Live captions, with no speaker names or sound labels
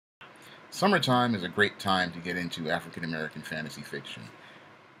Summertime is a great time to get into African American fantasy fiction.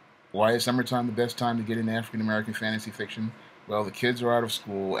 Why is summertime the best time to get into African American fantasy fiction? Well, the kids are out of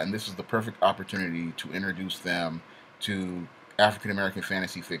school, and this is the perfect opportunity to introduce them to African American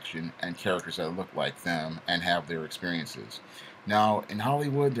fantasy fiction and characters that look like them and have their experiences. Now, in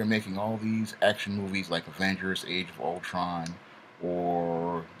Hollywood, they're making all these action movies like Avengers, Age of Ultron,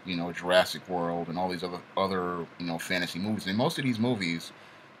 or Jurassic World, and all these other fantasy movies. And most of these movies,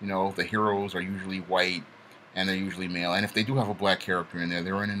 the heroes are usually white and they're usually male. And if they do have a black character in there,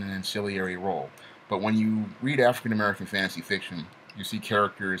 they're in an ancillary role. But when you read African American fantasy fiction, you see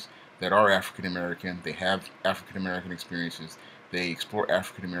characters that are African American. They have African American experiences. They explore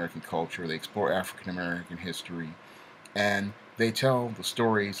African American culture. They explore African American history. And they tell the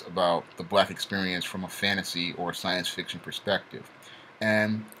stories about the black experience from a fantasy or science fiction perspective.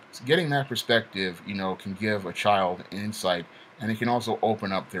 And getting that perspective, can give a child an insight, and it can also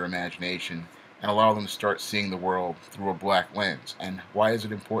open up their imagination and allow them to start seeing the world through a black lens. And why is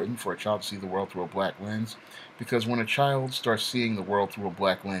it important for a child to see the world through a black lens? Because when a child starts seeing the world through a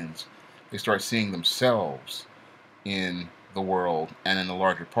black lens, they start seeing themselves in the world and in the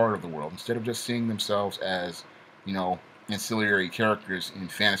larger part of the world, instead of just seeing themselves as, you know, ancillary characters in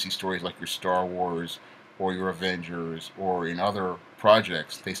fantasy stories like your Star Wars or your Avengers or in other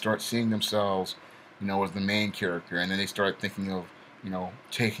projects. They start seeing themselves, as the main character, and then they start thinking of,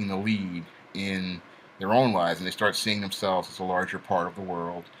 taking the lead in their own lives, and they start seeing themselves as a larger part of the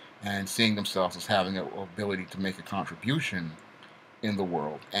world and seeing themselves as having an ability to make a contribution in the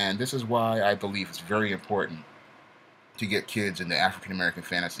world. And this is why I believe it's very important to get kids into African American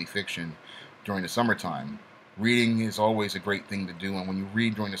fantasy fiction during the summertime. Reading is always a great thing to do, and when you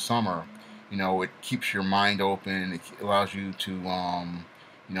read during the summer, it keeps your mind open. It allows you to,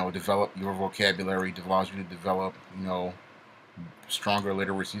 develop your vocabulary. It allows you to develop, stronger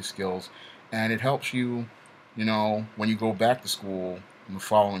literacy skills, and it helps you, when you go back to school in the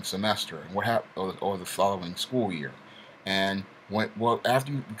following semester, and or the following school year. And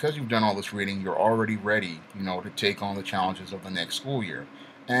after because you've done all this reading, you're already ready, to take on the challenges of the next school year.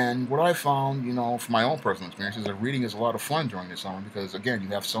 And what I found, from my own personal experience, is that reading is a lot of fun during the summer because, again, you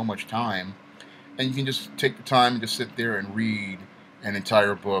have so much time, and you can just take the time and just sit there and read an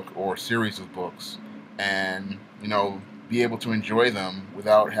entire book or series of books, and be able to enjoy them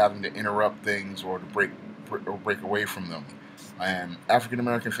without having to interrupt things or to break away from them. And African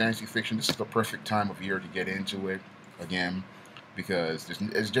American fantasy fiction, this is the perfect time of year to get into it again, because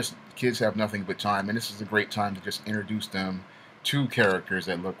it's just kids have nothing but time, and this is a great time to just introduce them to characters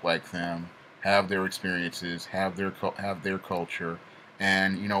that look like them, have their experiences, have their culture,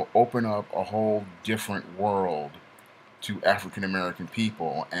 and open up a whole different world to African American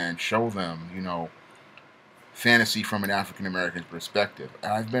people and show them fantasy from an African American perspective.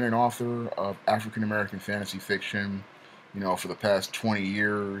 I've been an author of African American fantasy fiction, for the past 20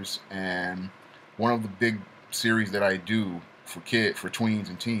 years, and one of the big series that I do for tweens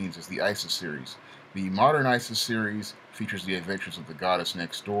and teens is the ISIS series. The modern ISIS series features the adventures of the goddess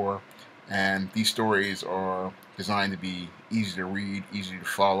next door, and these stories are designed to be easy to read, easy to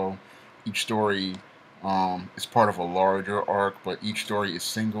follow. Each story is part of a larger arc, but each story is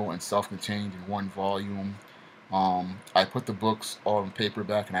single and self-contained in one volume. I put the books all in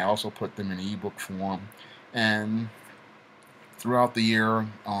paperback, and I also put them in ebook form. And throughout the year,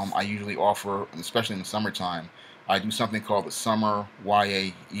 I usually offer, especially in the summertime, I do something called the Summer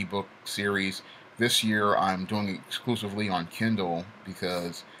YA ebook series. This year, I'm doing it exclusively on Kindle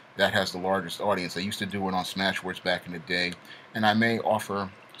because that has the largest audience. I used to do it on Smashwords back in the day, and I may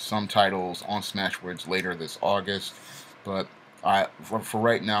offer some titles on Smashwords later this August. But for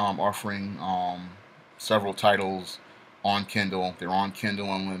right now, I'm offering several titles on Kindle. They're on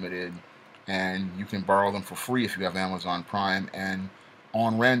Kindle Unlimited, and you can borrow them for free if you have Amazon Prime. And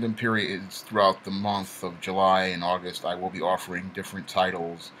on random periods throughout the month of July and August, I will be offering different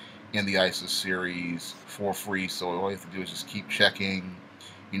titles in the ISIS series for free. So all you have to do is just keep checking,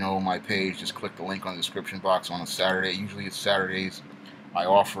 my page. Just click the link on the description box on a Saturday. Usually it's Saturdays. I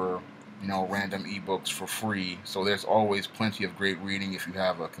offer, random ebooks for free. So there's always plenty of great reading if you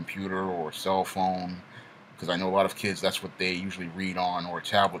have a computer or a cell phone, because I know a lot of kids, that's what they usually read on, or a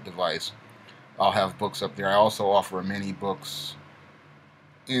tablet device. I'll have books up there. I also offer many books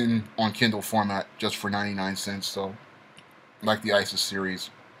on Kindle format just for 99 cents. So, like the ISIS series.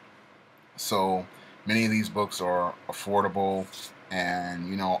 So many of these books are affordable, and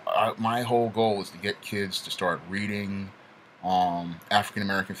my whole goal is to get kids to start reading African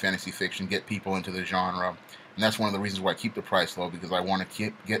American fantasy fiction, get people into the genre, and that's one of the reasons why I keep the price low, because I want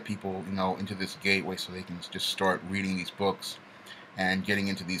to get people into this gateway so they can just start reading these books and getting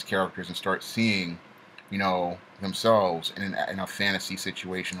into these characters and start seeing, themselves in a fantasy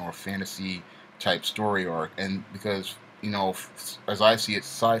situation or a fantasy type story arc. And because, as I see it,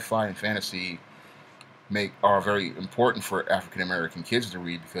 sci-fi and fantasy are very important for African American kids to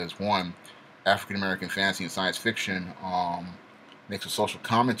read because, one, African American fantasy and science fiction makes a social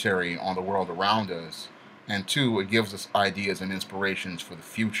commentary on the world around us, and two, it gives us ideas and inspirations for the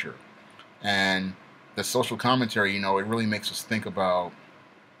future. And the social commentary, it really makes us think about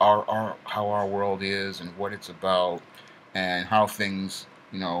our how our world is and what it's about, and how things,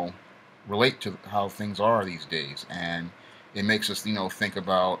 relate to how things are these days. And it makes us, think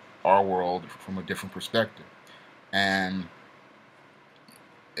about our world from a different perspective. And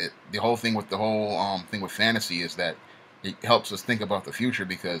the whole thing with fantasy is that it helps us think about the future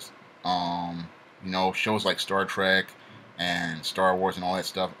because, shows like Star Trek and Star Wars and all that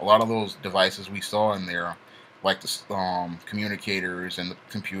stuff, a lot of those devices we saw in there, like the communicators and the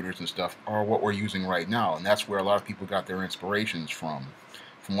computers and stuff, are what we're using right now. And that's where a lot of people got their inspirations from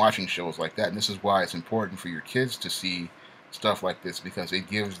watching shows like that. And this is why it's important for your kids to see stuff like this, because it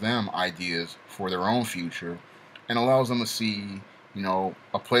gives them ideas for their own future and allows them to see,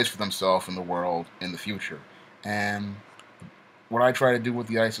 a place for themselves in the world in the future. And what I try to do with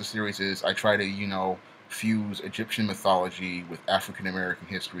the ISIS series is I try to, fuse Egyptian mythology with African American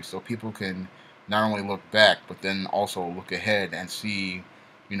history so people can not only look back, but then also look ahead and see,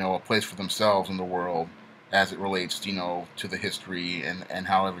 a place for themselves in the world as it relates, to the history and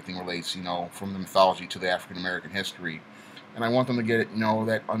how everything relates, from the mythology to the African American history. And I want them to get,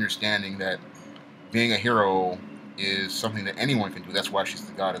 that understanding that being a hero is something that anyone can do. That's why she's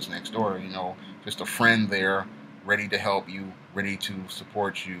the goddess next door, just a friend there, ready to help you, ready to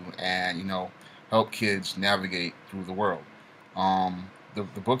support you, and, help kids navigate through the world.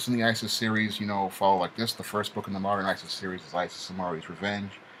 The books in the ISIS series, follow like this. The first book in the modern ISIS series is ISIS Amari's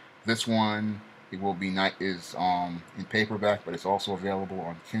Revenge. This one, it will be is in paperback, but it's also available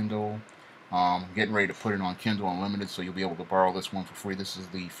on Kindle. Getting ready to put it on Kindle Unlimited, so you'll be able to borrow this one for free. This is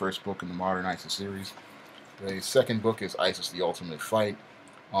the first book in the modern ISIS series. The second book is ISIS: The Ultimate Fight.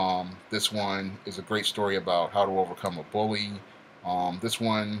 This one is a great story about how to overcome a bully. This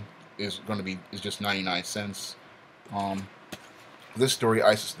one is just 99 cents. This story,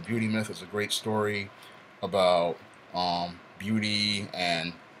 ISIS: The Beauty Myth, is a great story about beauty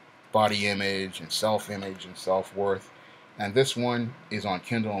and body image and self-image and self-worth. And this one is on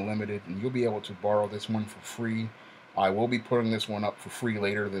Kindle Unlimited, and you'll be able to borrow this one for free. I will be putting this one up for free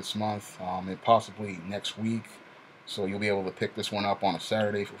later this month, and possibly next week. So you'll be able to pick this one up on a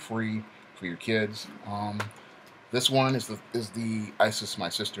Saturday for free for your kids. This one is the ISIS: My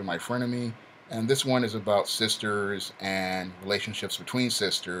Sister, My Frenemy, and this one is about sisters and relationships between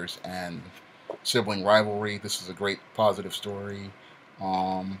sisters and sibling rivalry. This is a great positive story.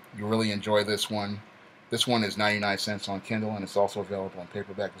 You really enjoy this one. This one is 99 cents on Kindle, and it's also available on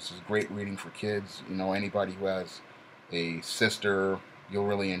paperback. This is great reading for kids. Anybody who has a sister, you'll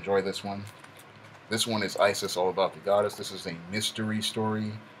really enjoy this one. This one is ISIS: All About the Goddess. This is a mystery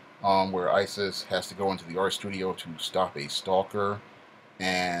story where ISIS has to go into the art studio to stop a stalker.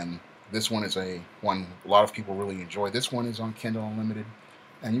 And this one is one a lot of people really enjoy. This one is on Kindle Unlimited,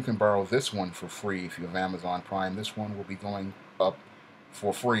 and you can borrow this one for free if you have Amazon Prime. This one will be going up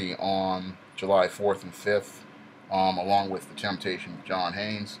for free on July 4th and 5th, along with The Temptation of John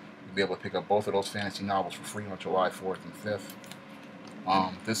Haynes. You'll be able to pick up both of those fantasy novels for free on July 4th and 5th.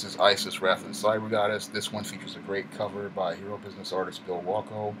 This is ISIS: Wrath of the Cyber Goddess. This one features a great cover by hero business artist Bill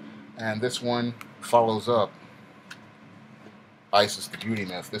Walko. And this one follows up ISIS: The Beauty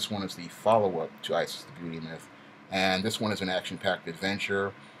Myth. This one is the follow-up to ISIS: The Beauty Myth. And this one is an action-packed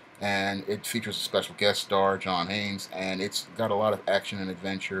adventure. And it features a special guest star, John Haynes. And it's got a lot of action and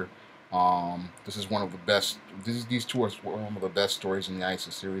adventure. This is one of the best. These two are one of the best stories in the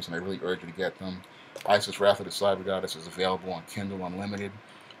ISIS series, and I really urge you to get them. ISIS: Wrath of the Cyber Goddess is available on Kindle Unlimited,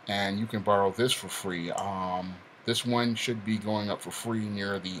 and you can borrow this for free. This one should be going up for free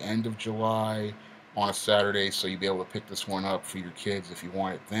near the end of July on a Saturday, so you'll be able to pick this one up for your kids if you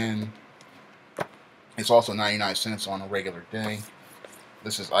want it then. It's also 99 cents on a regular day.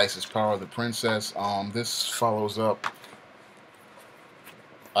 This is ISIS: Power of the Princess. This follows up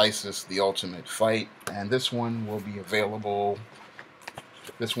ISIS: The Ultimate Fight, and this one will be available.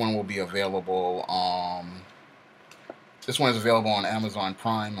 This one will be available. This one is available on Amazon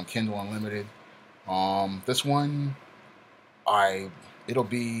Prime, on Kindle Unlimited. This one, it'll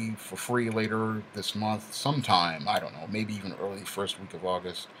be for free later this month, sometime. I don't know, maybe even early first week of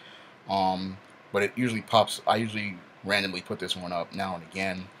August. But it usually pops. I usually randomly put this one up now and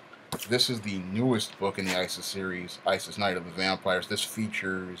again. This is the newest book in the ISIS series, ISIS Night of the Vampires. This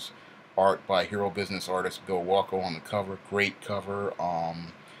features art by hero business artist Bill Walko on the cover. Great cover.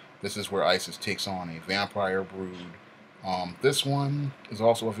 This is where ISIS takes on a vampire brood. This one is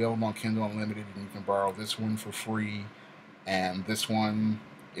also available on Kindle Unlimited, and you can borrow this one for free. And this one,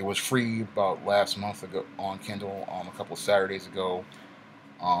 it was free about last month ago on Kindle, a couple of Saturdays ago.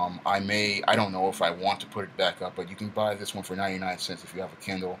 I don't know if I want to put it back up, but you can buy this one for 99 cents if you have a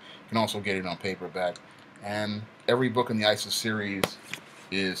Kindle. You can also get it on paperback. And every book in the ISIS series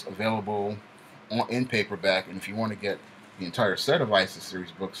is available in paperback. And if you want to get the entire set of ISIS series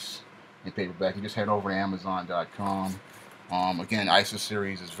books in paperback, you just head over to Amazon.com. Again, ISIS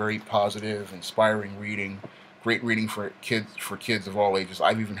series is very positive, inspiring reading. Great reading for kids of all ages.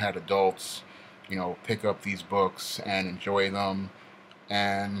 I've even had adults, pick up these books and enjoy them.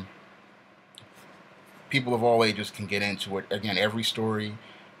 And people of all ages can get into it. Again, every story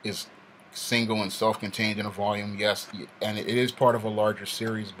is single and self-contained in a volume, yes, and it is part of a larger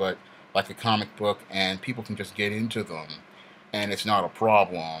series, but like a comic book, and people can just get into them, and it's not a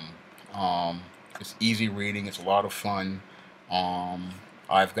problem. It's easy reading. It's a lot of fun.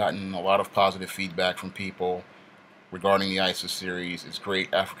 I've gotten a lot of positive feedback from people regarding the ISIS series. It's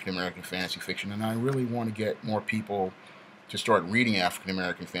great African American fantasy fiction, and I really want to get more people to start reading African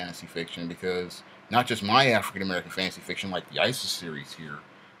American fantasy fiction, because not just my African American fantasy fiction like the ISIS series here,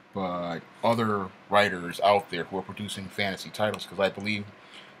 but other writers out there who are producing fantasy titles, because I believe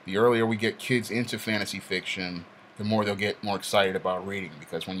the earlier we get kids into fantasy fiction, the more they'll get more excited about reading,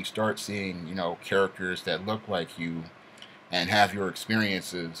 because when you start seeing, characters that look like you and have your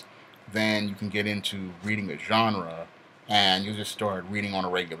experiences, then you can get into reading a genre and you'll just start reading on a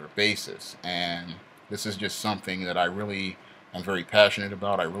regular basis. And this is just something that I really am very passionate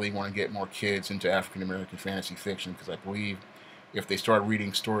about. I really want to get more kids into African American fantasy fiction, because I believe if they start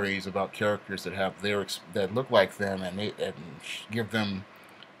reading stories about characters that have that look like them, and give them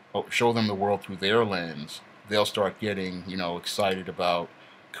show them the world through their lens, they'll start getting excited about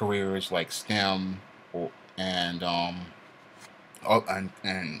careers like STEM and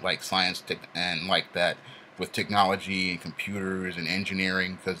and like science and like that, with technology and computers and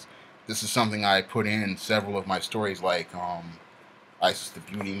engineering, because this is something I put in several of my stories, like ISIS the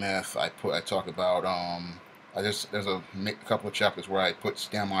Beauty Myth. I talk about there's a couple of chapters where I put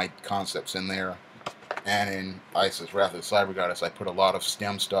STEM concepts in there, and in ISIS Wrath of the Cyber Goddess I put a lot of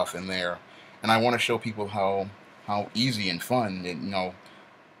STEM stuff in there, and I want to show people how easy and fun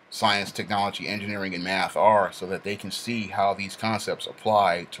science, technology, engineering, and math are, so that they can see how these concepts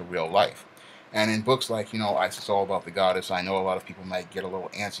apply to real life. And in books like, ISIS All About the Goddess, I know a lot of people might get a little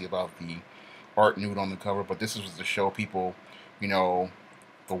antsy about the art nude on the cover, but this is to show people, the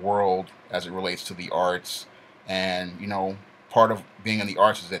world as it relates to the arts. And, part of being in the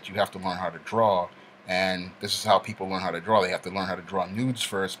arts is that you have to learn how to draw. And this is how people learn how to draw. They have to learn how to draw nudes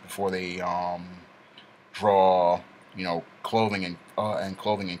first before they draw clothing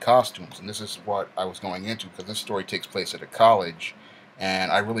and costumes. And this is what I was going into, because this story takes place at a college,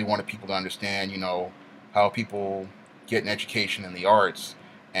 and I really wanted people to understand how people get an education in the arts,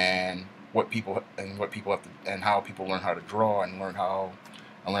 and what people have to, and how people learn how to draw, and learn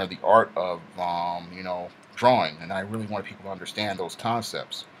the art of drawing. And I really wanted people to understand those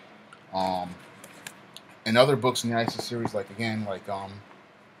concepts. In other books in the ISIS series, like in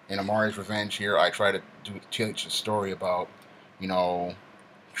Amari's Revenge here, I try to teach a story about,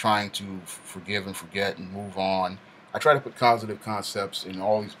 trying to forgive and forget and move on. I try to put positive concepts in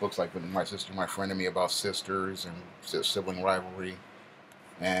all these books, like with My Sister, My Friend, and Me, about sisters and sibling rivalry.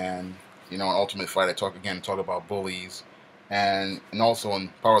 And, in Ultimate Fight, I talk about bullies. And also in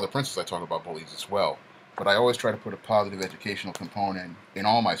Power of the Princess, I talk about bullies as well. But I always try to put a positive educational component in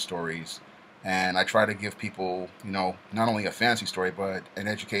all my stories. And I try to give people, not only a fantasy story, but an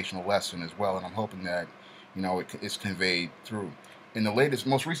educational lesson as well. And I'm hoping that, it's conveyed through. In the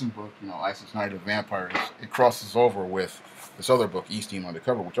most recent book, ISIS Night of the Vampires, it crosses over with this other book, Eastine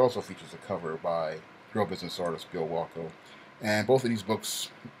Undercover, which also features a cover by hero business artist Bill Walko. And both of these books,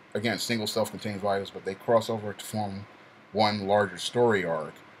 again, single self-contained volumes, but they cross over to form one larger story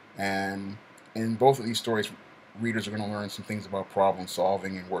arc. And in both of these stories, readers are going to learn some things about problem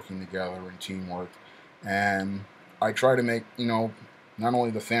solving and working together and teamwork. And I try to make, not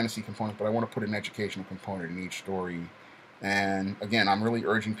only the fantasy component, but I want to put an educational component in each story. And again, I'm really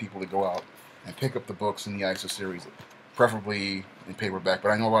urging people to go out and pick up the books in the ISIS series, preferably in paperback. But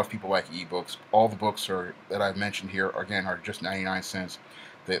I know a lot of people like ebooks. All the books that I've mentioned here, again, are just 99 cents.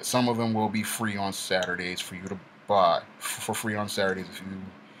 That some of them will be free on Saturdays for you to buy for free on Saturdays if I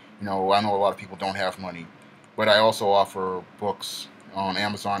know a lot of people don't have money. But I also offer books on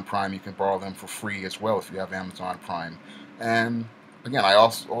Amazon Prime. You can borrow them for free as well if you have Amazon Prime. And again, I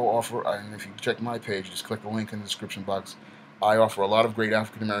also offer, and if you check my page, just click the link in the description box. I offer a lot of great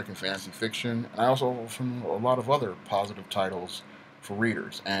African American fantasy fiction, and I also offer a lot of other positive titles for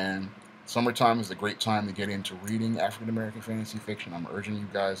readers. And summertime is a great time to get into reading African American fantasy fiction. I'm urging you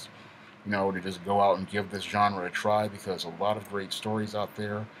guys, to just go out and give this genre a try because a lot of great stories out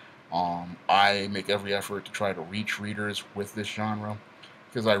there. I make every effort to try to reach readers with this genre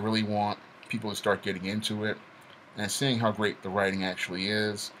because I really want people to start getting into it and seeing how great the writing actually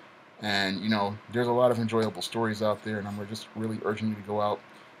is. And, there's a lot of enjoyable stories out there, and I'm just really urging you to go out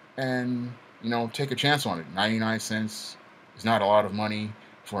and, take a chance on it. 99 cents is not a lot of money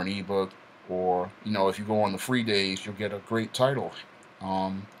for an ebook, or, if you go on the free days, you'll get a great title.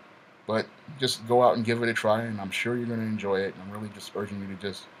 Um, but just go out and give it a try, and I'm sure you're going to enjoy it. And I'm really just urging you to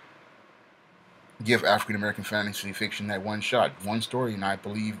just give African American fantasy fiction that one shot, one story, and I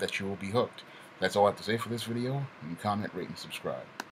believe that you will be hooked. That's all I have to say for this video. You can comment, rate, and subscribe.